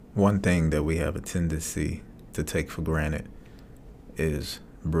One thing that we have a tendency to take for granted is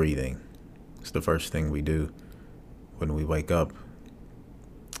breathing. It's the first thing we do when we wake up.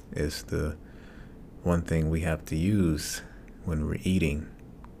 It's the one thing we have to use when we're eating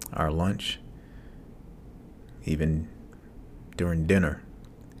our lunch, even during dinner.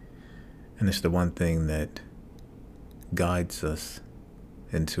 And it's the one thing that guides us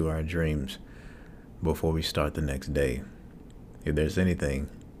into our dreams before we start the next day. If there's anything,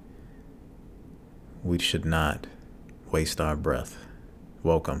 we should not waste our breath.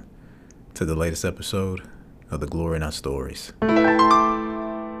 Welcome to the latest episode of The Glory in Our Stories.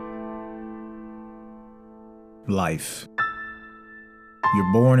 Life.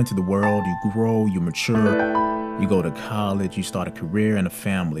 You're born into the world, you grow, you mature, you go to college, you start a career and a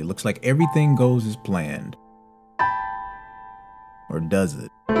family. Looks like everything goes as planned. Or does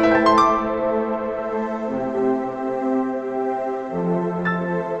it?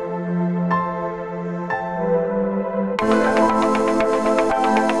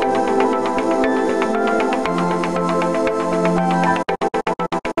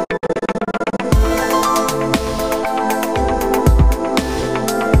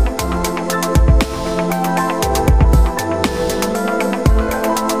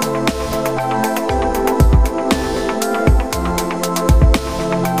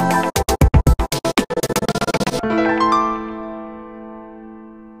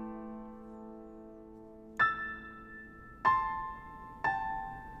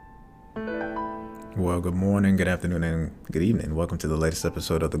 Well, good morning, good afternoon, and good evening. Welcome to the latest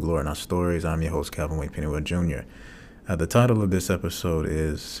episode of The Glory in Our Stories. I'm your host, Calvin Wayne Pennywell Jr. The title of this episode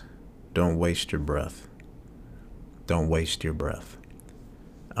is Don't Waste Your Breath. Don't waste your breath.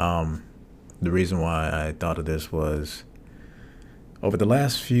 The reason why I thought of this was over the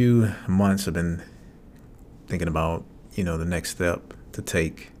last few months, I've been thinking about, the next step to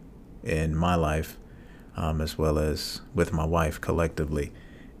take in my life, as well as with my wife collectively.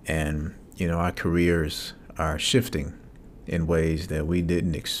 And our careers are shifting in ways that we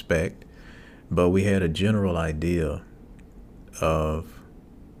didn't expect, but we had a general idea of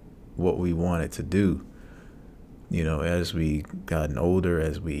what we wanted to do. As we gotten older,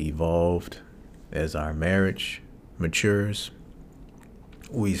 as we evolved, as our marriage matures,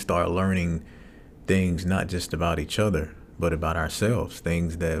 we start learning things not just about each other, but about ourselves,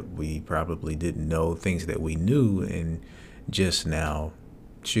 things that we probably didn't know, things that we knew, and just now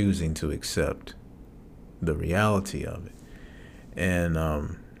choosing to accept the reality of it. And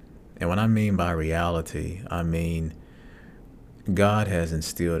when I mean by reality, I mean God has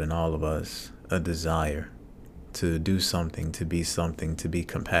instilled in all of us a desire to do something, to be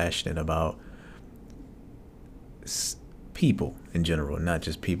compassionate about people in general, not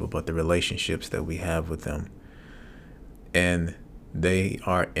just people, but the relationships that we have with them. And they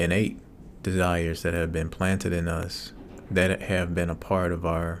are innate desires that have been planted in us, that have been a part of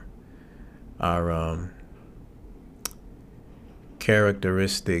our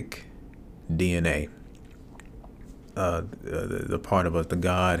characteristic DNA, the part of us that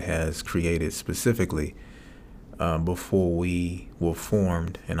God has created specifically before we were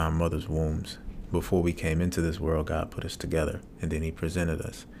formed in our mother's wombs. Before we came into this world, God put us together, and then He presented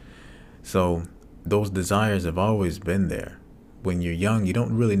us. So those desires have always been there. When you're young, you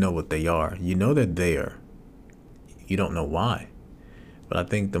don't really know what they are. You know they're there. You don't know why. But I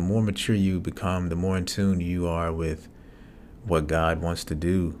think the more mature you become, the more in tune you are with what God wants to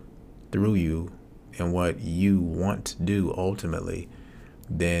do through you and what you want to do ultimately,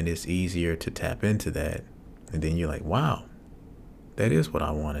 then it's easier to tap into that. And then you're like, wow, that is what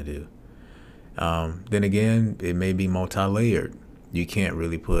I want to do. Then again, it may be multi-layered. You can't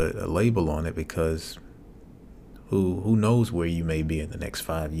really put a label on it because who knows where you may be in the next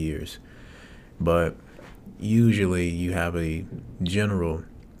 5 years. But usually you have a general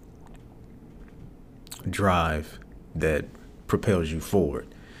drive that propels you forward,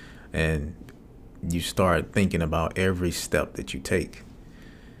 and you start thinking about every step that you take.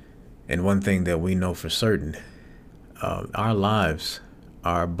 And one thing that we know for certain, our lives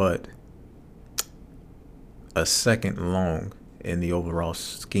are but a second long in the overall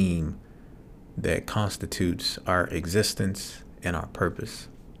scheme that constitutes our existence and our purpose.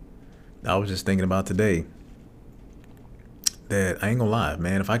 I was just thinking about today that I ain't gonna lie,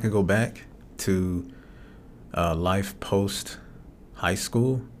 man, if I could go back to life post high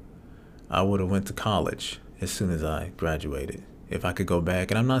school, I would have went to college as soon as I graduated. If I could go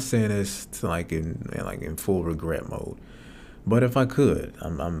back, and I'm not saying this to like in full regret mode, but if I could,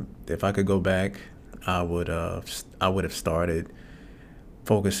 if I could go back, I would have started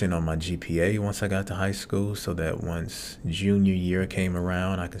focusing on my GPA once I got to high school, so that once junior year came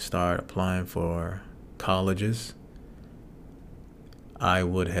around, I could start applying for colleges. I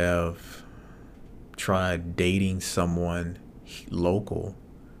would have tried dating someone local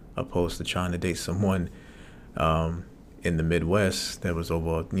opposed to trying to date someone in the Midwest that was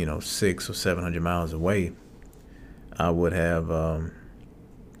over, 600 or 700 miles away. I would have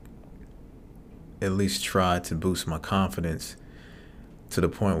at least tried to boost my confidence to the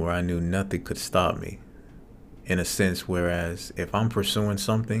point where I knew nothing could stop me. In a sense, whereas if I'm pursuing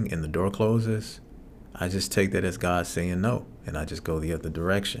something and the door closes, I just take that as God saying no, and I just go the other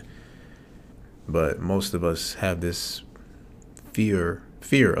direction. But most of us have this fear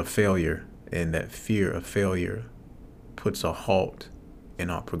of failure, and that fear of failure puts a halt in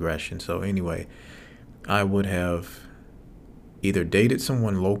our progression. So anyway, I would have either dated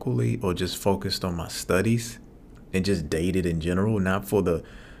someone locally or just focused on my studies and just dated in general, not for the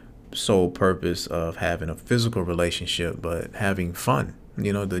sole purpose of having a physical relationship, but having fun,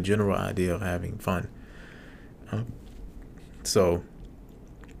 the general idea of having fun. So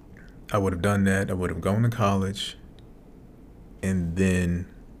I would have done that. I would have gone to college and then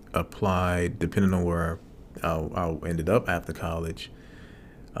applied, depending on where I ended up after college.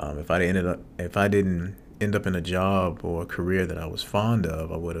 If I didn't end up in a job or a career that I was fond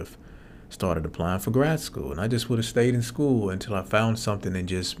of, I would have started applying for grad school, and I just would have stayed in school until I found something and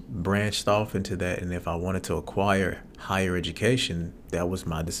just branched off into that. And if I wanted to acquire higher education, that was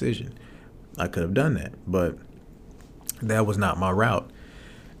my decision. I could have done that, but that was not my route.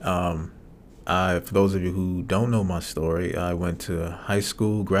 For those of you who don't know my story, I went to high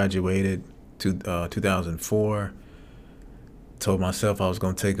school, graduated to 2004, told myself I was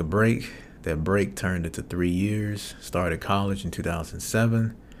going to take a break. That break turned into 3 years, started college in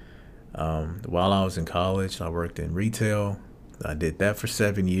 2007. While I was in college, I worked in retail. I did that for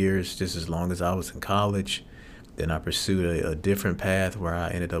 7 years, just as long as I was in college. Then I pursued a different path where I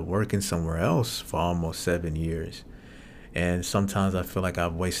ended up working somewhere else for almost 7 years. And sometimes I feel like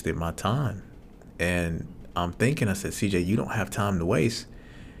I've wasted my time. And I'm thinking, I said, CJ, you don't have time to waste.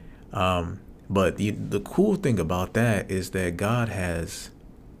 But the cool thing about that is that God has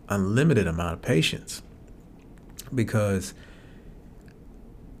unlimited amount of patience, because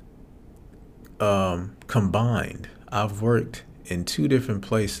combined, I've worked in 2 different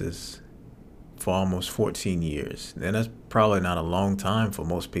places for almost 14 years. And that's probably not a long time for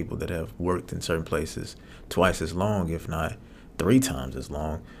most people that have worked in certain places twice as long, if not 3 times as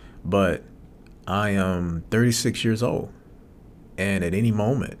long. But I am 36 years old, and at any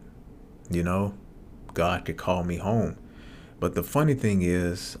moment, God could call me home. But the funny thing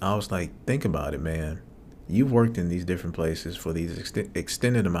is, I was like, think about it, man. You've worked in these different places for these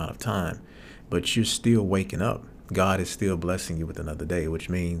extended amount of time, but you're still waking up. God is still blessing you with another day, which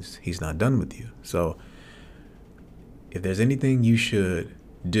means he's not done with you. So if there's anything you should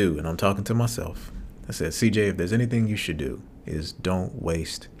do, and I'm talking to myself, I said, CJ, if there's anything you should do, is don't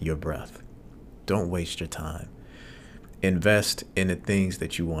waste your breath. Don't waste your time. Invest in the things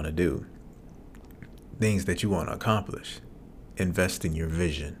that you want to do, things that you want to accomplish. Invest in your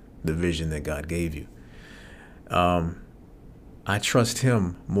vision, the vision that God gave you. I trust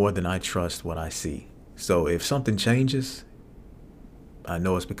him more than I trust what I see. So if something changes, I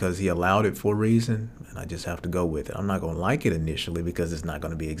know it's because he allowed it for a reason, and I just have to go with it. I'm not going to like it initially because it's not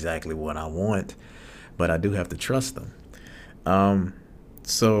going to be exactly what I want, but I do have to trust them.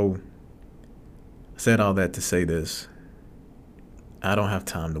 So I said all that to say this. I don't have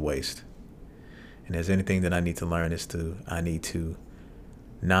time to waste. And there's anything that I need to learn I need to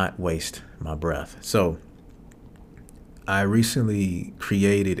not waste my breath. So I recently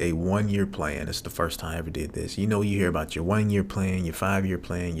created a 1-year plan. It's the first time I ever did this. You hear about your 1-year plan, your 5-year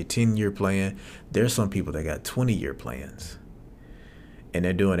plan, your 10-year plan. There's some people that got 20-year plans, and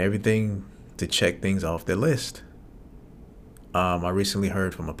they're doing everything to check things off their list. I recently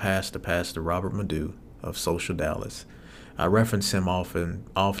heard from Pastor Robert Madu of Social Dallas. I reference him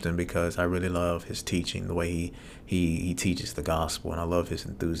often because I really love his teaching, the way he teaches the gospel, and I love his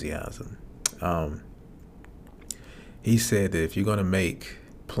enthusiasm. He said that if you're going to make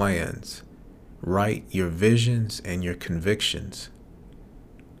plans, write your visions and your convictions.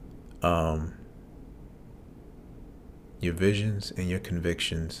 Your visions and your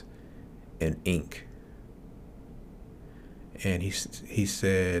convictions in ink. And he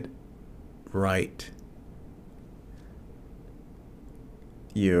said, write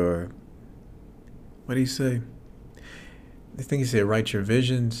your, what did he say? I think he said, write your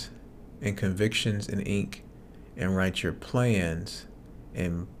visions and convictions in ink, and write your plans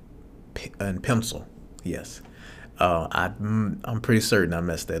in pencil. Yes. I'm pretty certain I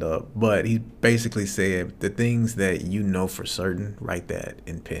messed that up, but he basically said the things that you know for certain, write that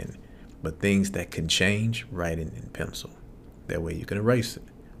in pen, but things that can change, write it in pencil. That way you can erase it,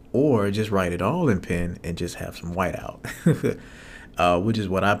 or just write it all in pen and just have some whiteout, which is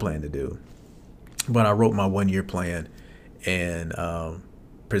what I plan to do. But I wrote my 1 year plan and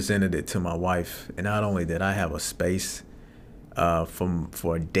presented it to my wife, and not only did I have a space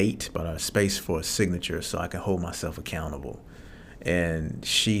for a date, but a space for a signature so I can hold myself accountable. And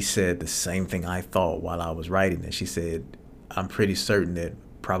she said the same thing I thought while I was writing it. She said, I'm pretty certain that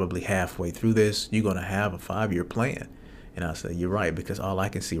probably halfway through this, you're going to have a 5 year plan. And I said, you're right, because all I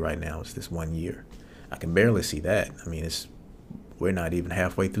can see right now is this 1 year. I can barely see that. I mean, we're not even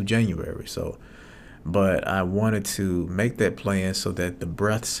halfway through January. So, but I wanted to make that plan so that the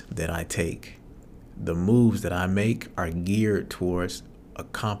breaths that I take, the moves that I make are geared towards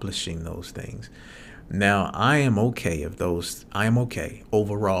accomplishing those things. Now, I am okay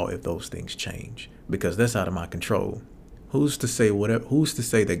overall if those things change, because that's out of my control. Who's to say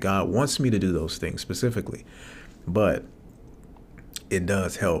that God wants me to do those things specifically? But it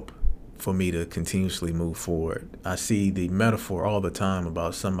does help for me to continuously move forward. I see the metaphor all the time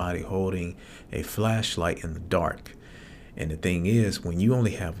about somebody holding a flashlight in the dark. And the thing is, when you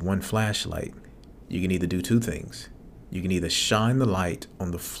only have one flashlight, you can either do two things. You can either shine the light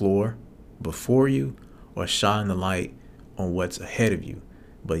on the floor before you or shine the light on what's ahead of you.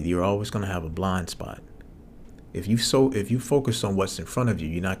 But you're always going to have a blind spot. If you focus on what's in front of you,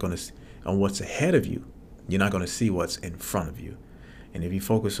 you're not going to on what's ahead of you. You're not going to see what's in front of you. And if you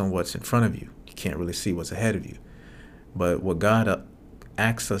focus on what's in front of you, you can't really see what's ahead of you. But what God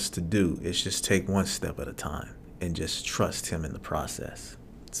asks us to do is just take one step at a time and just trust him in the process.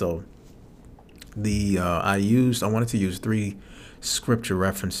 So I wanted to use 3 scripture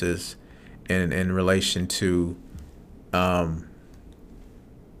references in relation to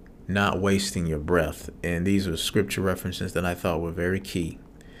not wasting your breath. And these are scripture references that I thought were very key.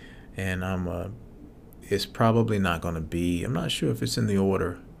 And it's probably not going to be, I'm not sure if it's in the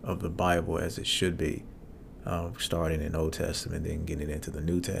order of the Bible as it should be, starting in Old Testament, then getting into the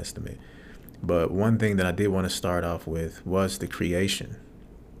New Testament. But one thing that I did want to start off with was the creation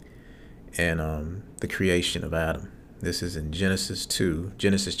and the creation of Adam. This is in Genesis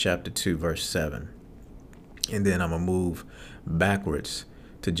chapter 2, verse 7. And then I'm going to move backwards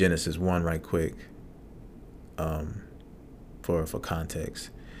to Genesis 1 right quick for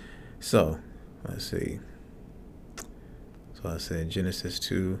context. So let's see. So I said Genesis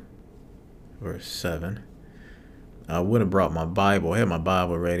 2, verse 7. I would have brought my Bible. I had my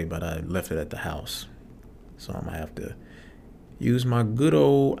Bible ready, but I left it at the house. So I'm going to have to use my good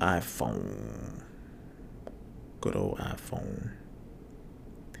old iPhone. Good old iPhone.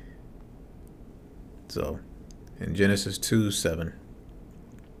 So in Genesis 2, 7,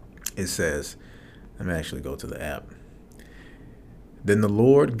 it says, let me actually go to the app. Then the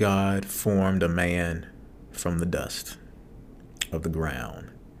Lord God formed a man from the dust of the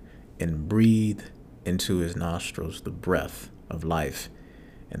ground and breathed into his nostrils the breath of life,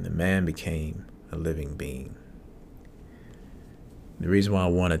 and the man became a living being. The reason why I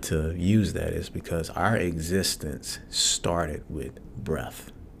wanted to use that is because our existence started with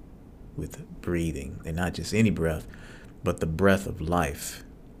breath, with breathing, and not just any breath, but the breath of life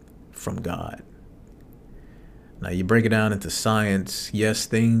from God. Now, you break it down into science. Yes,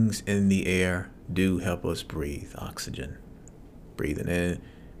 things in the air do help us breathe. Oxygen, breathing in,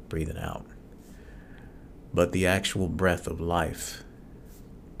 breathing out. But the actual breath of life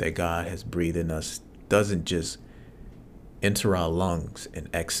that God has breathed in us doesn't just enter our lungs and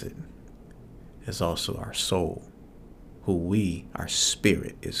exit. It's also our soul, our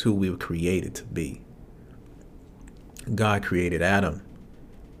spirit is who we were created to be. God created Adam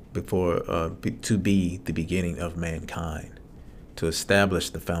to be the beginning of mankind, to establish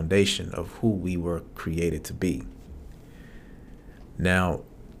the foundation of who we were created to be. Now,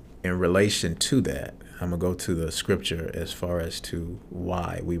 in relation to that, I'm going to go to the scripture as far as to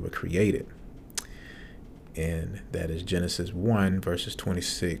why we were created. And that is Genesis 1, verses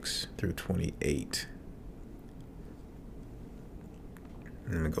 26 through 28.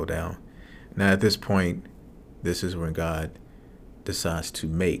 I'm going to go down. Now, at this point, this is when God decides to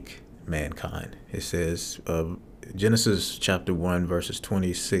make mankind. It says, Genesis chapter 1, verses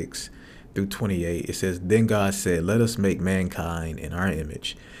 26 through 28, it says, Then God said, let us make mankind in our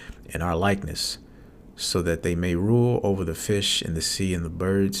image, in our likeness, so that they may rule over the fish in the sea and the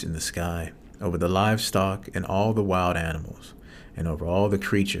birds in the sky, over the livestock and all the wild animals, and over all the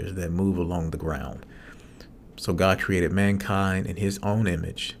creatures that move along the ground. So God created mankind in his own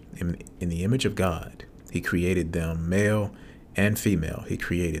image. In the image of God, He created them male and female. He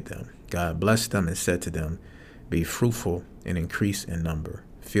created them. God blessed them and said to them, be fruitful and increase in number.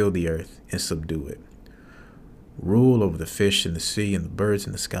 Fill the earth and subdue it. Rule over the fish in the sea and the birds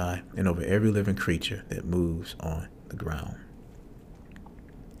in the sky and over every living creature that moves on the ground.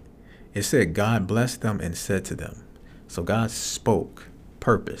 It said God blessed them and said to them. So God spoke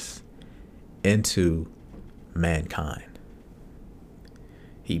purpose into mankind.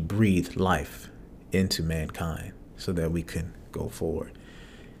 He breathed life into mankind so that we can go forward.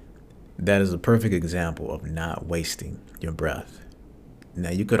 That is a perfect example of not wasting your breath. Now,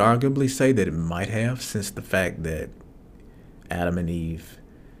 you could arguably say that it might have, since the fact that Adam and Eve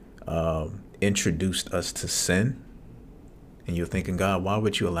introduced us to sin. And you're thinking, God, why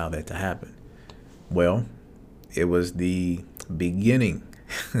would you allow that to happen? Well, it was the beginning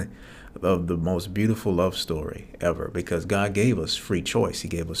of the most beautiful love story ever, because God gave us free choice. He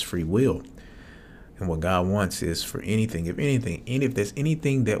gave us free will. And what God wants is for anything, if there's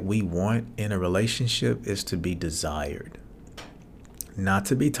anything that we want in a relationship, is to be desired. Not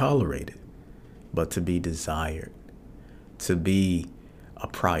to be tolerated, but to be desired. To be a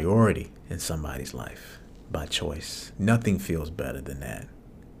priority in somebody's life by choice. Nothing feels better than that.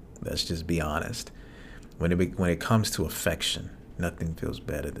 Let's just be honest. When it comes to affection, nothing feels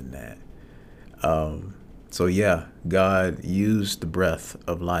better than that. So yeah, God used the breath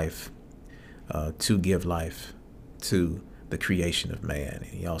of life to give life to the creation of man. And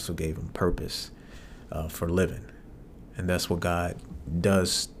he also gave him purpose for living. And that's what God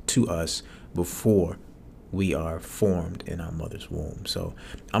does to us before we are formed in our mother's womb. So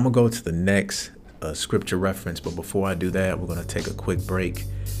I'm going to go to the next scripture reference. But before I do that, we're going to take a quick break.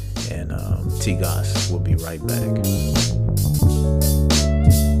 And T-Goss will be right back.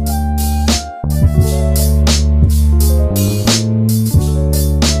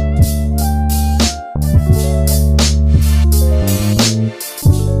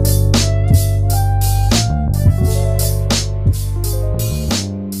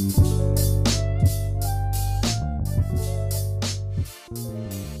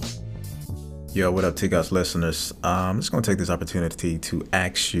 Yo, what up, T-Goss listeners? I'm just going to take this opportunity to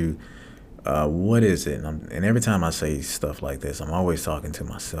ask you, what is it? And every time I say stuff like this, I'm always talking to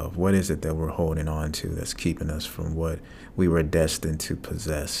myself. What is it that we're holding on to that's keeping us from what we were destined to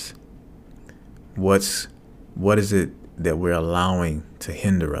possess? What is it that we're allowing to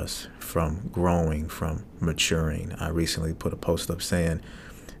hinder us from growing, from maturing? I recently put a post up saying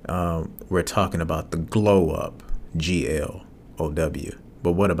we're talking about the glow up, GLOW.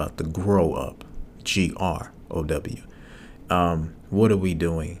 But what about the grow up, GROW? What are we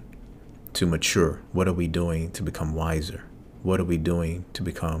doing to mature? What are we doing to become wiser? What are we doing to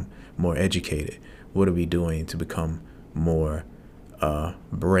become more educated? What are we doing to become more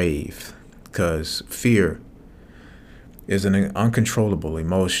brave? Because fear is an uncontrollable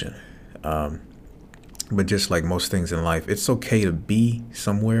emotion. But just like most things in life, it's okay to be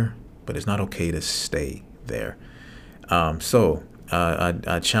somewhere, but it's not okay to stay there. So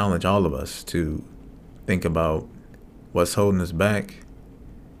I challenge all of us to think about what's holding us back.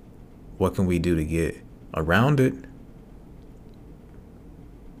 What can we do to get around it?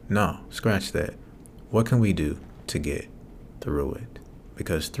 No, scratch that. What can we do to get through it?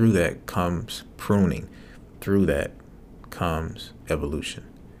 Because through that comes pruning. Through that comes evolution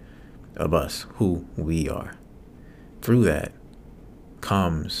of us, who we are. Through that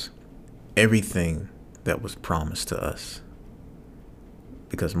comes everything that was promised to us.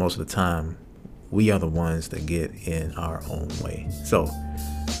 Because most of the time, we are the ones that get in our own way. So,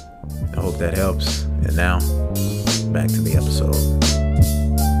 I hope that helps. And now, back to the episode.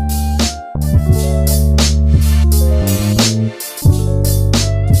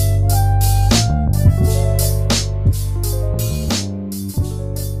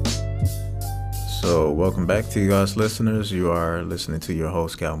 So, welcome back to you guys, listeners. You are listening to your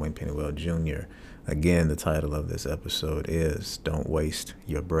host, Calvin Wayne Pennywell Jr. Again, the title of this episode is Don't Waste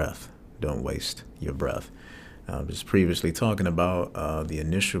Your Breath. Don't waste your breath. I was previously talking about the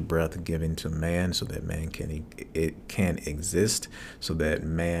initial breath given to man so that man can exist, so that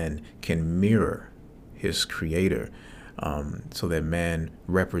man can mirror his creator, so that man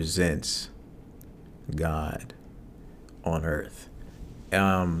represents God on earth.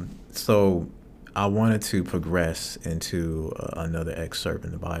 So I wanted to progress into another excerpt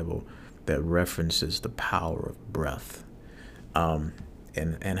in the Bible that references the power of breath,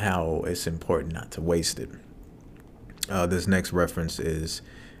 and how it's important not to waste it. This next reference is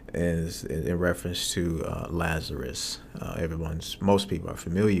in reference to Lazarus. Most people are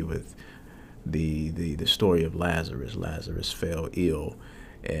familiar with the story of Lazarus. Lazarus fell ill,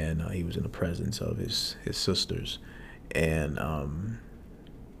 and he was in the presence of his sisters, and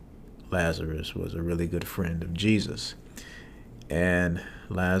Lazarus was a really good friend of Jesus, and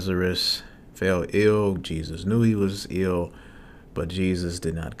Lazarus fell ill. Jesus knew he was ill, but Jesus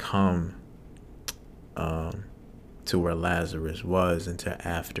did not come to where Lazarus was until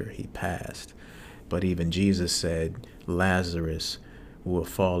after he passed. But even Jesus said Lazarus will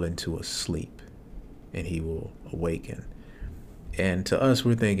fall into a sleep and he will awaken. And to us,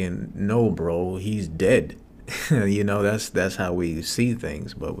 we're thinking, no, bro, he's dead. That's how we see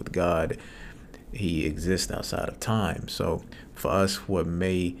things. But with God, he exists outside of time. So for us, what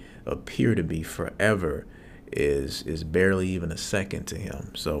may appear to be forever is barely even a second to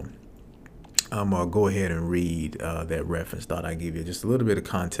him. So I'm going to go ahead and read that reference. Thought I'd give you just a little bit of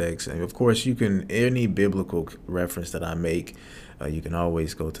context. And of course, you can, any biblical reference that I make, you can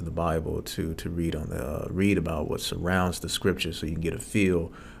always go to the Bible to read about what surrounds the scripture, so you can get a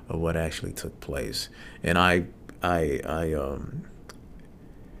feel of what actually took place. And I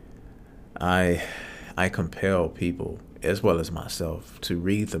compel people, as well as myself, to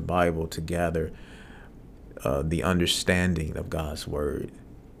read the Bible to gather the understanding of God's word,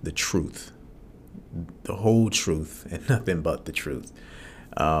 the truth, the whole truth, and nothing but the truth.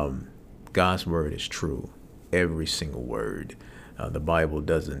 God's word is true, every single word. The Bible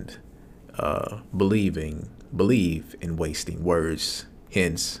doesn't believe in wasting words,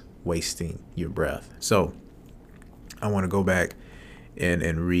 hence wasting your breath. So I want to go back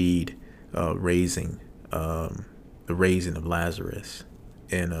and read the raising of Lazarus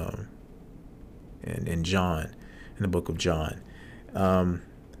in John, in the book of John. I'm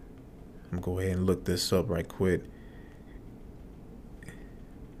gonna go ahead and look this up right quick.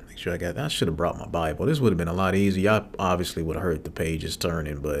 Make sure I should have brought my Bible. This would have been a lot easier. Y'all obviously would have heard the pages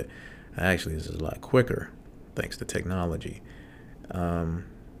turning, but actually this is a lot quicker thanks to technology. Let's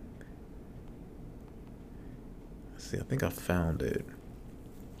see, I think I found it.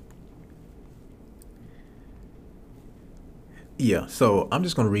 Yeah, so I'm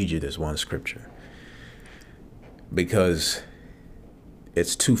just going to read you this one scripture because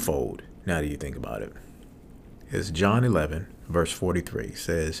it's twofold now that you think about it. It's John 11, verse 43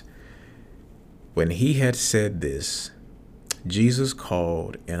 says, "When he had said this, Jesus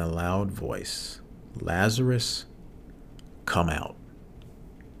called in a loud voice, 'Lazarus, come out.'"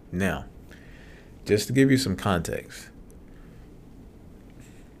 Now, just to give you some context,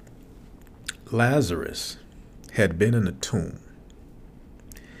 Lazarus had been in a tomb.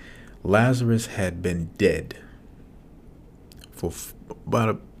 Lazarus had been dead for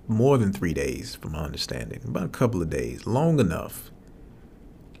about more than 3 days, from my understanding, about a couple of days, long enough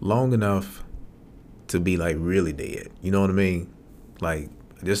to be like really dead. You know what I mean? Like,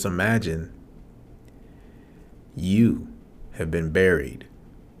 just imagine you have been buried.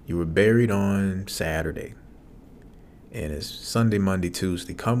 You were buried on Saturday, and it's Sunday, Monday,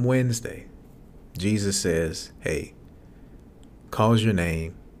 Tuesday. Come Wednesday, Jesus says, hey, calls your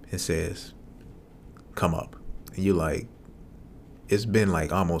name and says, come up. And you're like, it's been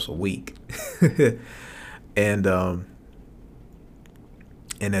like almost a week. And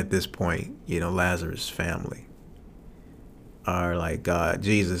at this point, Lazarus' family are like, God,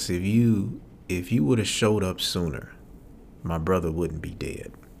 Jesus, if you would have showed up sooner, my brother wouldn't be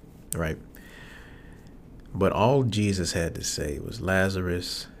dead, right? But all Jesus had to say was,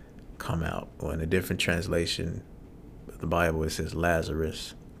 Lazarus, come out. Or in a different translation of the Bible, it says,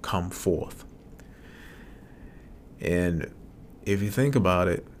 Lazarus, come forth. And if you think about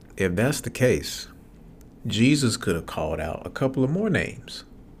it, if that's the case, Jesus could have called out a couple of more names,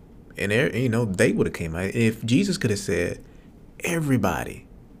 and they would have came out. If Jesus could have said, everybody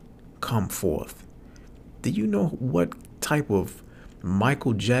come forth, do you know what type of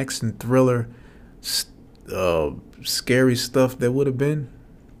Michael Jackson Thriller scary stuff that would have been?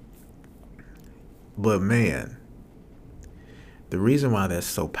 But man, the reason why that's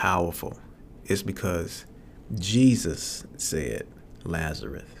so powerful is because Jesus said,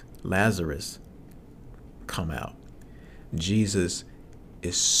 Lazarus, come out. Jesus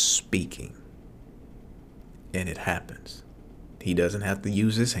is speaking, and it happens. He doesn't have to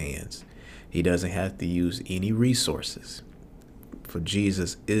use his hands. He doesn't have to use any resources. For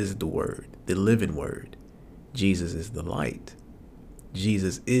Jesus is the Word, the living Word. Jesus is the light.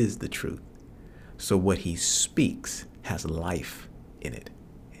 Jesus is the truth. So what he speaks has life in it.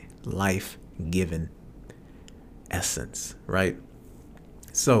 Life-given essence, right?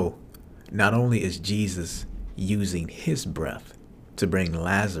 So not only is Jesus using his breath to bring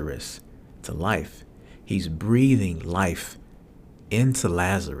Lazarus to life, he's breathing life into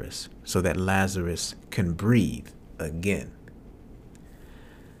Lazarus so that Lazarus can breathe again.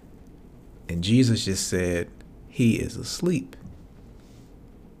 And Jesus just said, he is asleep.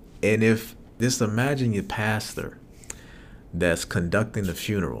 And if just imagine your pastor that's conducting the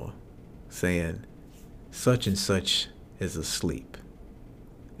funeral saying, such and such is asleep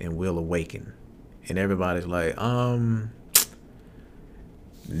and will awaken. And everybody's like,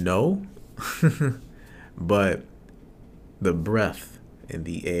 no. But the breath in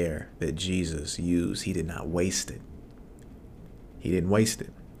the air that Jesus used, he did not waste it. He didn't waste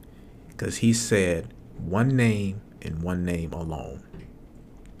it. Because he said one name and one name alone.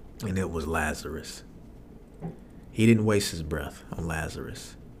 And it was Lazarus. He didn't waste his breath on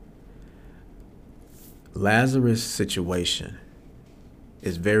Lazarus. Lazarus' situation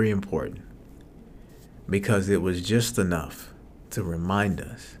is very important because it was just enough to remind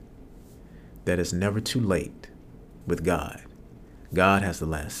us that it's never too late with God. God has the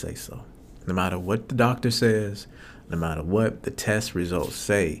last say so. No matter what the doctor says, no matter what the test results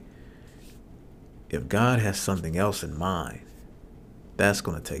say, if God has something else in mind, that's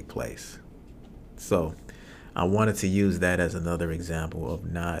going to take place. So I wanted to use that as another example of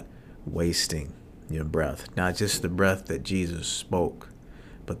not wasting your breath. Not just the breath that Jesus spoke,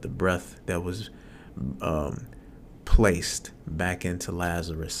 but the breath that was placed back into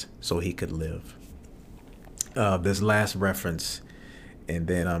Lazarus so he could live. This last reference, and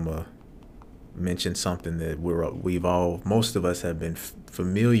then I'm going to mention something that most of us have been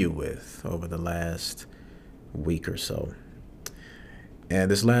familiar with over the last week or so. And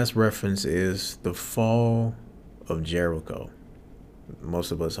this last reference is the fall of Jericho.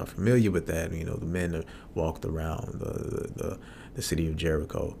 Most of us are familiar with that. You know, the men walked around the city of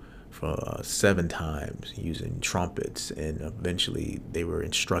Jericho for 7 times using trumpets, and eventually they were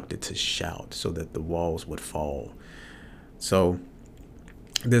instructed to shout so that the walls would fall. So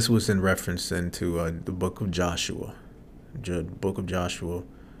this was in reference into the book of Joshua.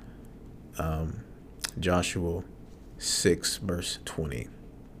 Joshua 6 verse 20.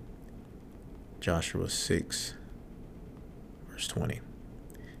 Joshua 6 verse 20.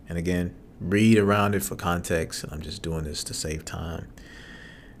 And again, read around it for context. I'm just doing this to save time.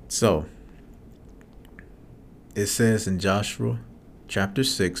 So it says in Joshua chapter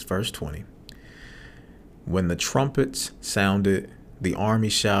 6 verse 20, when the trumpets sounded, the army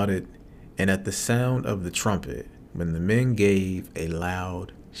shouted, and at the sound of the trumpet, when the men gave a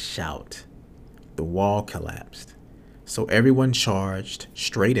loud shout, the wall collapsed. So everyone charged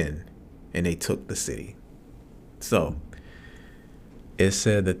straight in, and they took the city. So it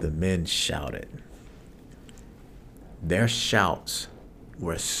said that the men shouted. Their shouts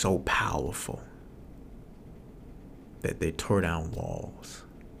were so powerful that they tore down walls.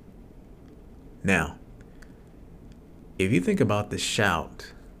 Now, if you think about the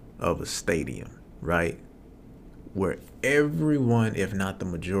shout of a stadium, right, where everyone, if not the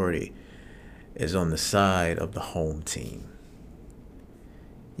majority, is on the side of the home team,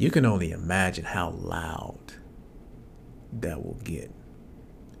 you can only imagine how loud that will get,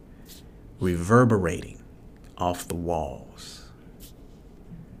 reverberating off the walls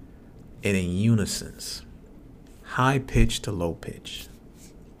and in unison, high pitch to low pitch,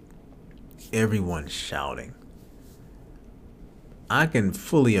 everyone shouting. I can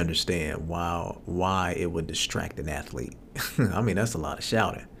fully understand why it would distract an athlete. I mean, that's a lot of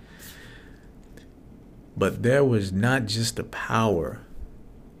shouting. But there was not just the power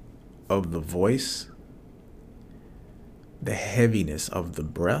of the voice, the heaviness of the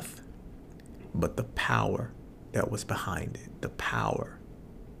breath, but the power that was behind it, the power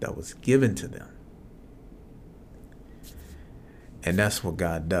that was given to them. And that's what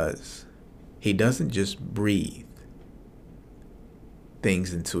God does. He doesn't just breathe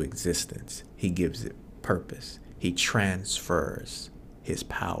things into existence. He gives it purpose. He transfers his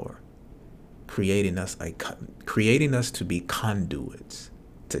power, creating us to be conduits,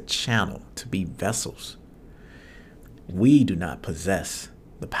 to channel, to be vessels. We do not possess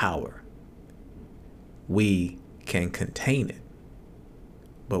the power. We can contain it,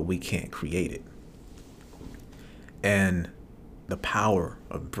 but we can't create it. And the power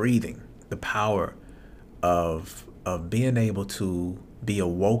of breathing, the power of being able to be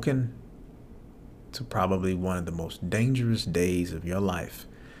awoken to probably one of the most dangerous days of your life,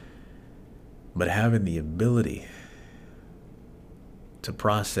 but having the ability to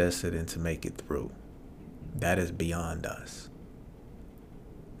process it and to make it through, that is beyond us.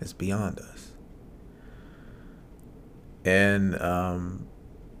 It's beyond us. And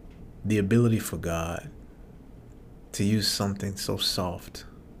the ability for God to use something so soft,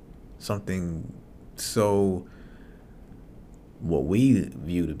 something so what we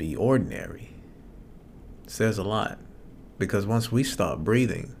view to be ordinary, says a lot. Because once we stop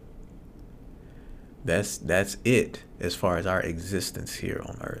breathing, That's it as far as our existence here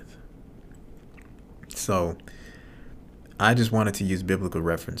on earth. So I just wanted to use biblical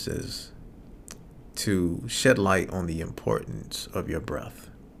references to shed light on the importance of your breath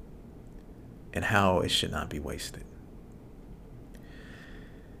and how it should not be wasted.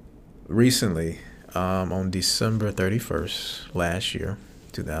 Recently, on December 31st last year,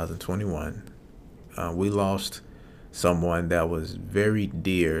 2021, we lost someone that was very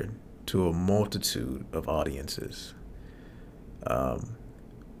dear to a multitude of audiences,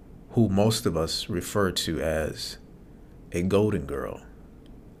 who most of us refer to as a golden girl,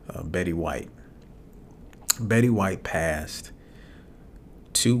 Betty White. Betty White passed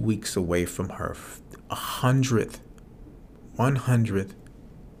 2 weeks away from her 100th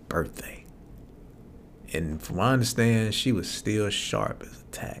birthday. And from what I understand, she was still sharp as a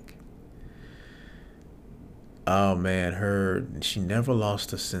tack. Oh man, she never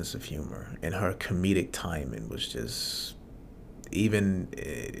lost a sense of humor, and her comedic timing was just, even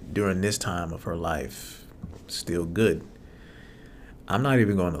during this time of her life, still good. I'm not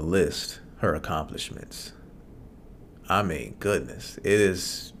even going to list her accomplishments. I mean, goodness,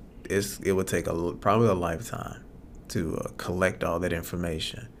 it would take probably a lifetime to collect all that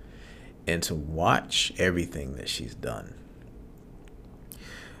information and to watch everything that she's done.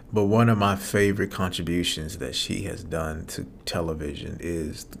 But one of my favorite contributions that she has done to television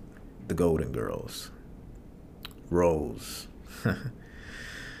is the Golden Girls. Rose.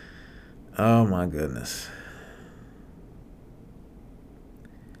 Oh my goodness.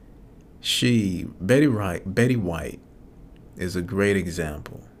 Betty White is a great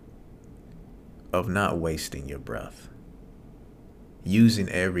example of not wasting your breath, using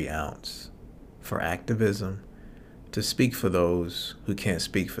every ounce for activism, to speak for those who can't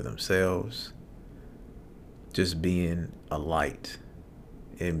speak for themselves, just being a light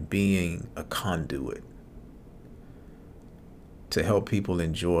and being a conduit to help people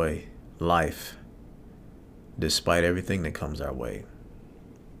enjoy life despite everything that comes our way.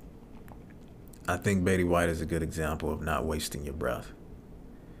 I think Betty White is a good example of not wasting your breath,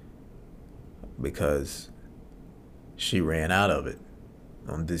 because she ran out of it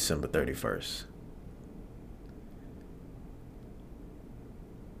on December 31st.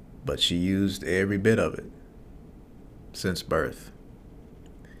 But she used every bit of it since birth.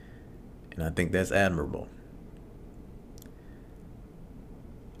 And I think that's admirable.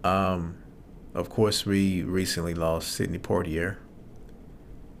 Of course, we recently lost Sidney Poitier,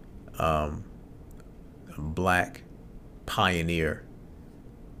 a black pioneer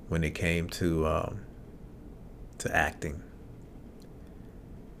when it came to acting.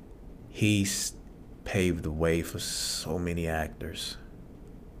 He paved the way for so many actors.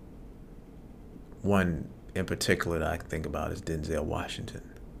 One in particular that I can think about is Denzel Washington.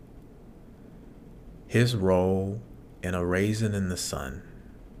 His role in A Raisin in the Sun.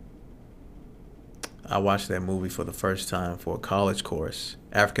 I watched that movie for the first time for a college course,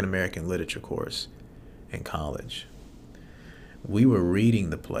 African American literature course in college. We were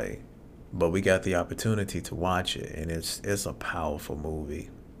reading the play, but we got the opportunity to watch it, and it's a powerful movie.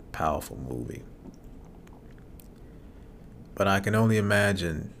 Powerful movie. But I can only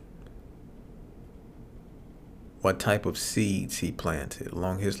imagine what type of seeds he planted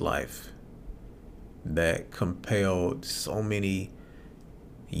along his life that compelled so many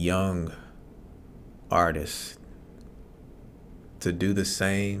young artists to do the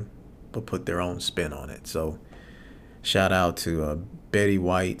same but put their own spin on it. So shout out to Betty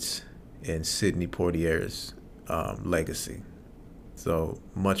White's and Sidney Poitier's legacy. So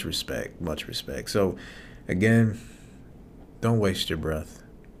much respect. So again, don't waste your breath.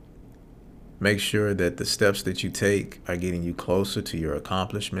 Make sure that the steps that you take are getting you closer to your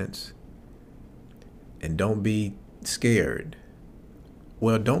accomplishments. And don't be scared.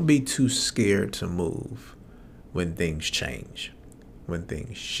 Well, don't be too scared to move when things change, when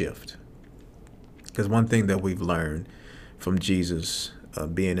things shift. Because one thing that we've learned from Jesus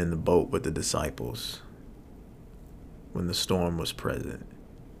being in the boat with the disciples when the storm was present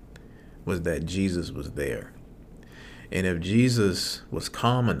was that Jesus was there. And if Jesus was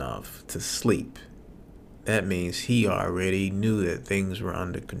calm enough to sleep, that means he already knew that things were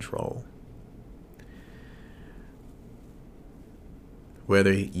under control.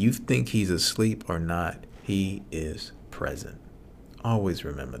 Whether you think he's asleep or not, he is present. Always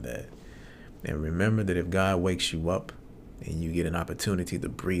remember that. And remember that if God wakes you up and you get an opportunity to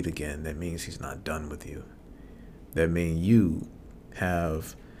breathe again, that means he's not done with you. That means you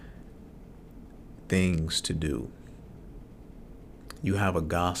have things to do. You have a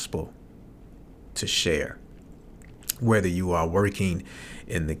gospel to share. Whether you are working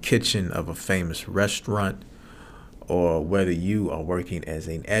in the kitchen of a famous restaurant, or whether you are working as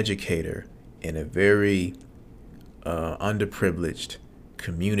an educator in a very underprivileged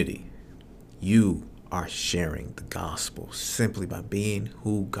community, you are sharing the gospel simply by being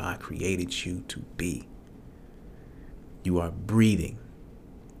who God created you to be. You are breathing.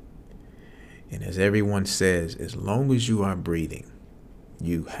 And as everyone says, as long as you are breathing,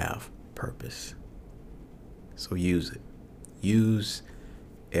 you have purpose. So use it. Use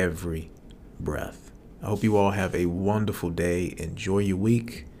every breath. I hope you all have a wonderful day. Enjoy your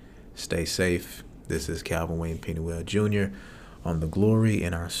week. Stay safe. This is Calvin Wayne Pennywell Jr. on the glory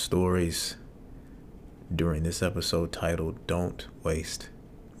in our stories during this episode titled Don't Waste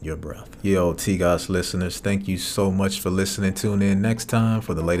Your Breath. Yo, T-Goss listeners, thank you so much for listening. Tune in next time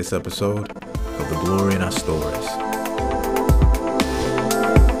for the latest episode of The Glory in Our Stories.